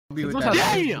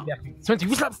Damn! Spencer,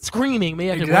 you stop screaming,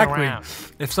 man. Exactly.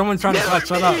 If someone's trying to fight,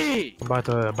 shut up. I'm about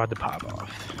to pop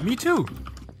off. Me too.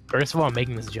 First of all, I'm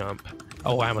making this jump.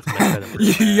 Oh, I almost messed that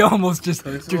up. You almost just.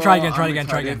 Try again. Try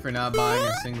again. For not buying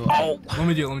a single. Oh, Let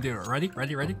me do it. Ready?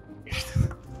 okay.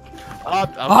 Oh,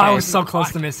 I was so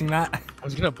close to missing that. I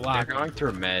was gonna block. They're going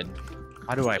through mid.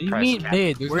 How do I What do you press? mean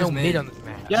mid? There's Where's no mid? mid on this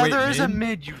map. Yeah, Wait, there is a mid?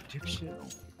 mid, you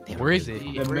dipshit. Where is it? The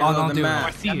Where- middle don't of do the it.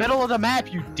 map. see The it. middle of the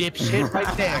map, you dipshit,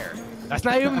 right there. That's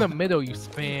not even the middle, you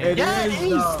spam. It Yeah, is, it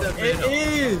is though. the It middle.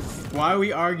 is. Why are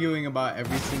we arguing about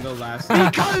every single last thing?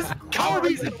 Because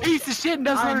Kobe's a piece of shit and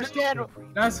doesn't understand.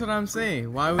 That's what I'm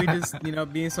saying. Why are we just,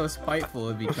 being so spiteful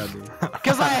of each other?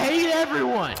 Because I hate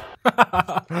everyone.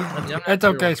 It's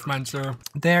okay, Spencer.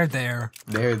 They're there.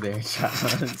 There,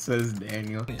 says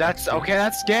Daniel. That's okay,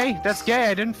 that's gay. That's gay.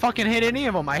 I didn't fucking hit any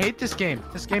of them. I hate this game.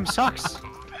 This game sucks.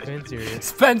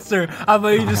 Spencer, how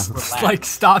about you just like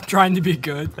stop trying to be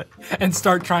good and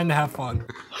start trying to have fun?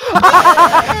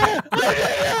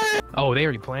 Oh, they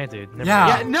already planted. Never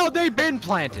Yeah. Yeah, no, they've been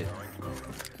planted.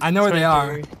 I know where they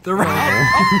are. They're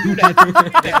right.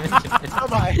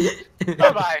 Bye-bye.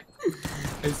 Bye-bye.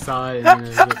 I saw it.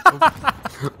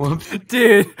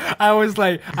 Dude, I was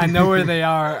like, I know where they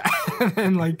are. And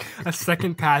then like a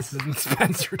second passes and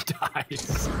Spencer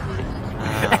dies.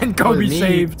 And Kobe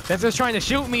saved. Spencer's trying to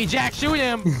shoot me, Jack. Shoot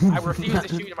him. I refuse to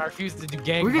shoot him. I refuse to do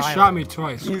gang Who just violence. shot me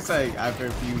twice? He's like, I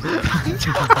refuse.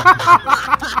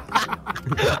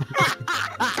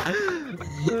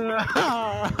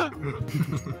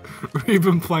 We've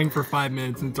been playing for 5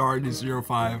 minutes and it's already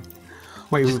 0-5.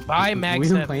 Wait, Buy Mag we've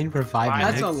been 7. playing for 5 Buy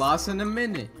minutes. That's a loss in a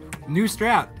minute. New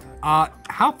strat.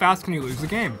 How fast can you lose the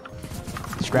game?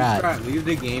 Strat. Right, leave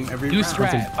the game every New round.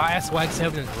 strat. Buy a swag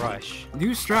 7 and rush.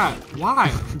 New strat.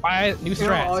 Why? Buy a new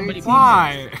strat. all your Somebody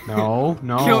Why? No,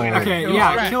 no. Kill, okay, New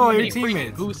yeah, strat. kill all your Somebody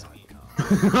teammates. boost me.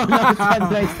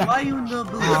 Why you no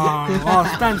boost? Well,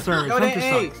 Spencer. Yo, Spencer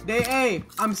they sucks. A.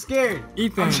 I'm scared.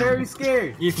 Ethan. I'm very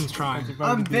scared. Ethan's trying.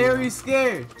 I'm very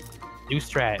scared. New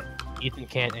strat. Ethan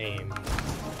can't aim.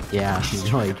 Yeah, he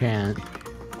really can't.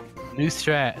 New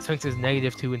strat. Spencer's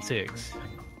 -2 and 6.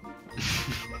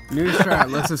 New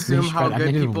strat. Let's assume how strat, I good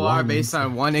needed people are one. based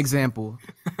on one example.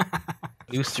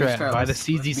 New strat. Buy the Let's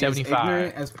be as ignorant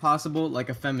CZ75. as possible, like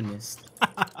a feminist.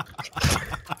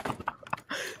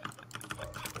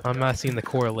 I'm not seeing the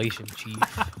correlation, Chief.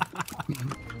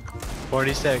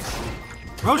 46.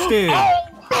 Roasted.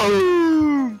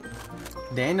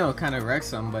 Daniel kind of wrecked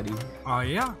somebody. Oh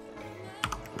yeah.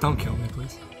 Don't kill me,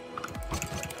 please.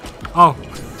 Oh.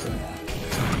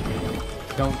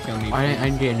 Don't kill me. I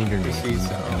didn't get any please. grenades. Please,